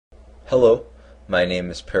Hello, my name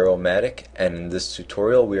is Matic, and in this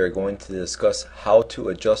tutorial we are going to discuss how to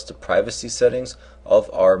adjust the privacy settings of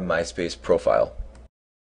our MySpace profile.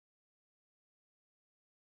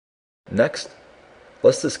 Next,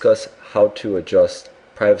 let's discuss how to adjust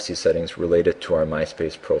privacy settings related to our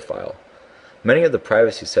MySpace profile. Many of the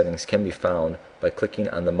privacy settings can be found by clicking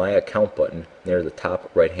on the My Account button near the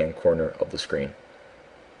top right-hand corner of the screen.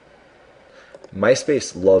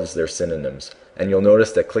 MySpace loves their synonyms, and you'll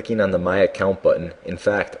notice that clicking on the My Account button in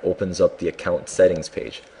fact opens up the account settings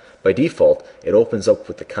page. By default, it opens up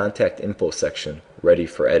with the contact info section ready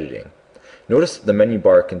for editing. Notice the menu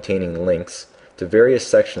bar containing links to various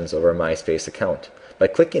sections of our MySpace account. By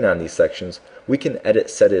clicking on these sections, we can edit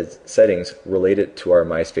settings related to our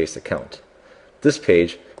MySpace account. This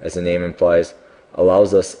page, as the name implies,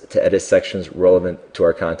 allows us to edit sections relevant to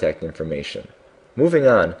our contact information. Moving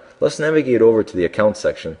on, let's navigate over to the Account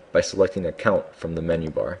section by selecting Account from the menu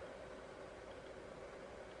bar.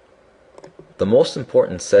 The most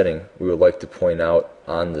important setting we would like to point out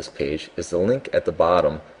on this page is the link at the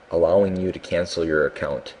bottom allowing you to cancel your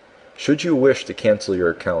account. Should you wish to cancel your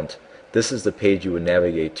account, this is the page you would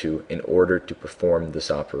navigate to in order to perform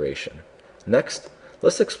this operation. Next,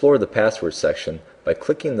 let's explore the Password section by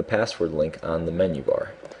clicking the password link on the menu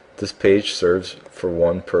bar. This page serves for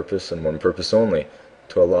one purpose and one purpose only,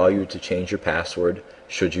 to allow you to change your password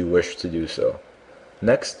should you wish to do so.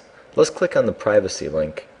 Next, let's click on the privacy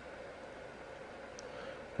link.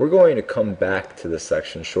 We're going to come back to this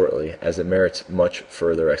section shortly as it merits much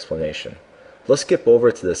further explanation. Let's skip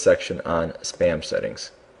over to the section on spam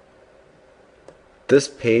settings. This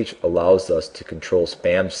page allows us to control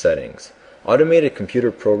spam settings. Automated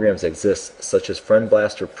computer programs exist such as Friend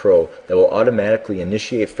Blaster Pro that will automatically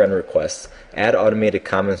initiate friend requests, add automated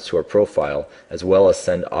comments to our profile, as well as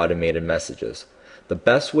send automated messages. The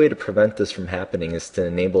best way to prevent this from happening is to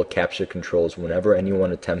enable CAPTCHA controls whenever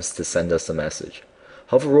anyone attempts to send us a message.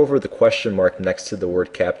 Hover over the question mark next to the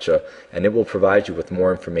word CAPTCHA and it will provide you with more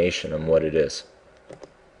information on what it is.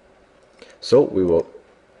 So we will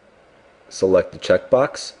select the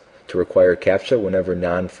checkbox to require CAPTCHA whenever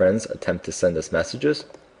non-friends attempt to send us messages.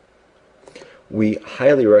 We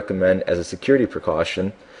highly recommend, as a security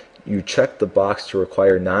precaution, you check the box to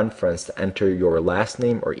require non-friends to enter your last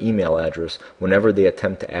name or email address whenever they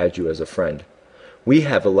attempt to add you as a friend. We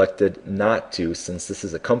have elected not to, since this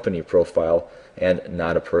is a company profile and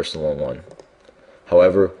not a personal one.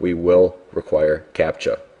 However, we will require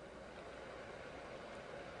CAPTCHA.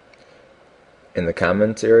 In the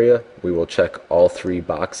comments area, we will check all three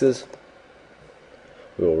boxes.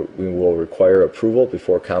 We will require approval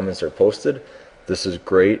before comments are posted. This is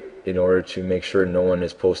great in order to make sure no one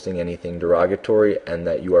is posting anything derogatory and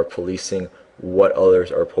that you are policing what others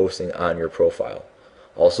are posting on your profile.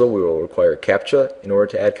 Also, we will require CAPTCHA in order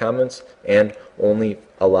to add comments and only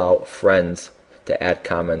allow friends to add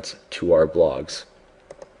comments to our blogs.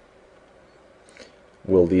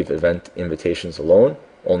 We'll leave event invitations alone.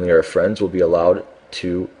 Only our friends will be allowed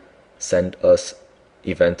to send us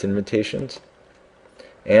event invitations.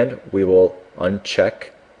 And we will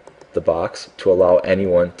uncheck the box to allow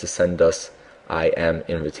anyone to send us IM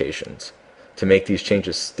invitations. To make these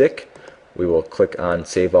changes stick, we will click on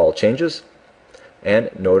Save All Changes,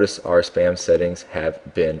 and notice our spam settings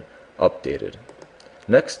have been updated.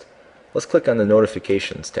 Next, let's click on the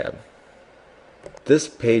Notifications tab. This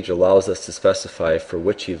page allows us to specify for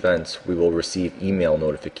which events we will receive email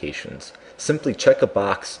notifications. Simply check a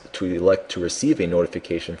box to elect to receive a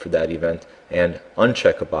notification for that event and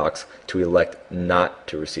uncheck a box to elect not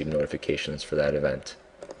to receive notifications for that event.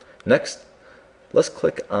 Next, let's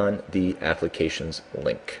click on the Applications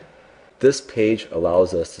link. This page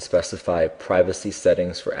allows us to specify privacy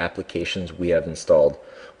settings for applications we have installed.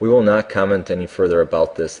 We will not comment any further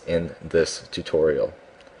about this in this tutorial.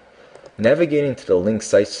 Navigating to the Link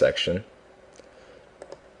Sites section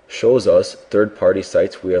shows us third-party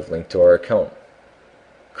sites we have linked to our account.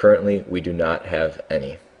 Currently, we do not have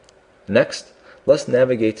any. Next, let's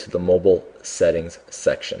navigate to the Mobile Settings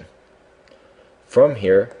section. From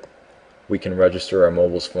here, we can register our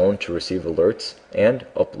mobile's phone to receive alerts and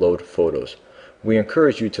upload photos. We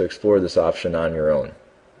encourage you to explore this option on your own.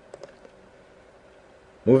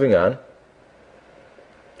 Moving on,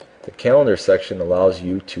 the Calendar section allows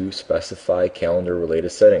you to specify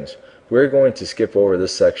calendar-related settings. We're going to skip over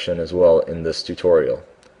this section as well in this tutorial.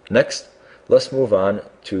 Next, let's move on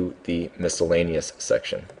to the Miscellaneous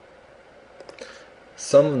section.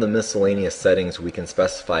 Some of the miscellaneous settings we can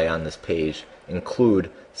specify on this page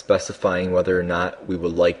include specifying whether or not we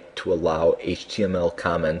would like to allow HTML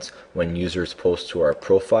comments when users post to our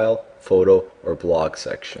profile, photo, or blog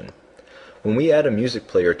section. When we add a music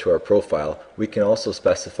player to our profile, we can also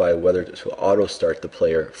specify whether to auto start the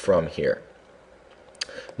player from here.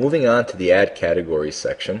 Moving on to the Add Categories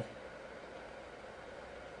section.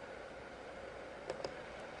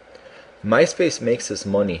 MySpace makes its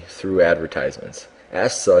money through advertisements.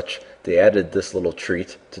 As such, they added this little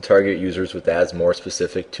treat to target users with ads more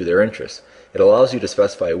specific to their interests. It allows you to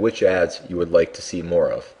specify which ads you would like to see more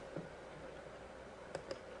of.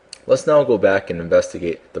 Let's now go back and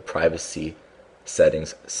investigate the privacy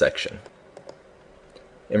settings section.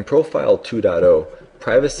 In Profile 2.0,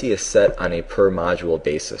 privacy is set on a per module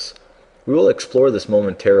basis. We will explore this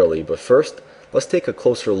momentarily, but first, let's take a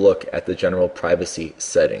closer look at the general privacy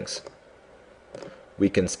settings. We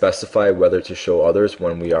can specify whether to show others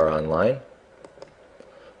when we are online,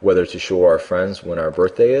 whether to show our friends when our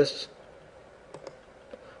birthday is,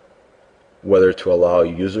 whether to allow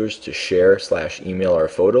users to share/email our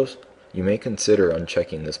photos. You may consider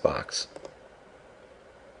unchecking this box.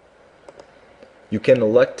 You can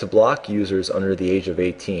elect to block users under the age of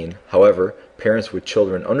 18. However, parents with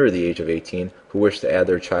children under the age of 18 who wish to add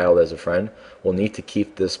their child as a friend will need to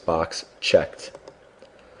keep this box checked.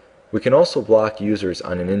 We can also block users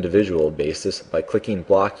on an individual basis by clicking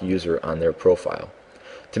Block User on their profile.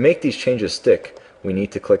 To make these changes stick, we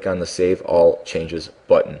need to click on the Save All Changes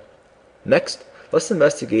button. Next, let's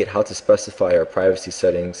investigate how to specify our privacy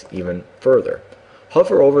settings even further.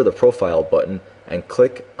 Hover over the Profile button and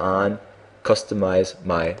click on Customize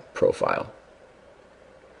My Profile.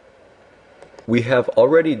 We have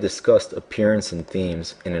already discussed appearance and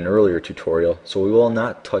themes in an earlier tutorial, so we will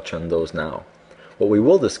not touch on those now. What we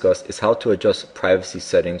will discuss is how to adjust privacy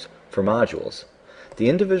settings for modules. The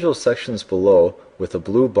individual sections below with a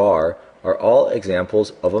blue bar are all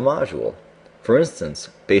examples of a module. For instance,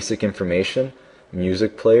 basic information,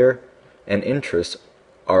 music player, and interests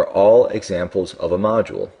are all examples of a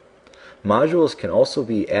module. Modules can also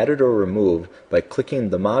be added or removed by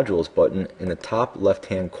clicking the Modules button in the top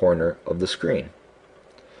left-hand corner of the screen.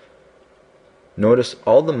 Notice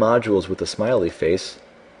all the modules with a smiley face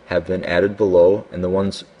have been added below, and the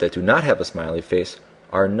ones that do not have a smiley face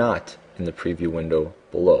are not in the preview window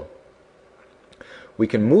below. We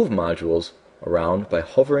can move modules around by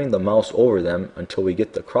hovering the mouse over them until we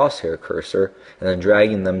get the crosshair cursor and then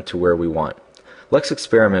dragging them to where we want. Let's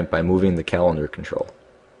experiment by moving the calendar control.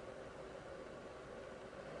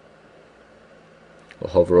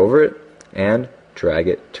 We'll hover over it and drag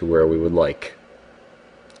it to where we would like.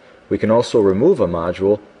 We can also remove a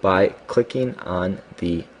module by clicking on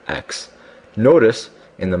the X. Notice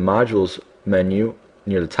in the Modules menu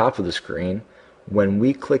near the top of the screen, when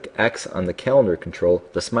we click X on the calendar control,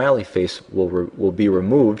 the smiley face will be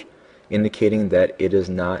removed, indicating that it is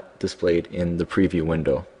not displayed in the preview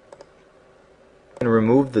window. We can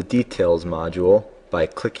remove the Details module by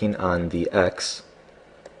clicking on the X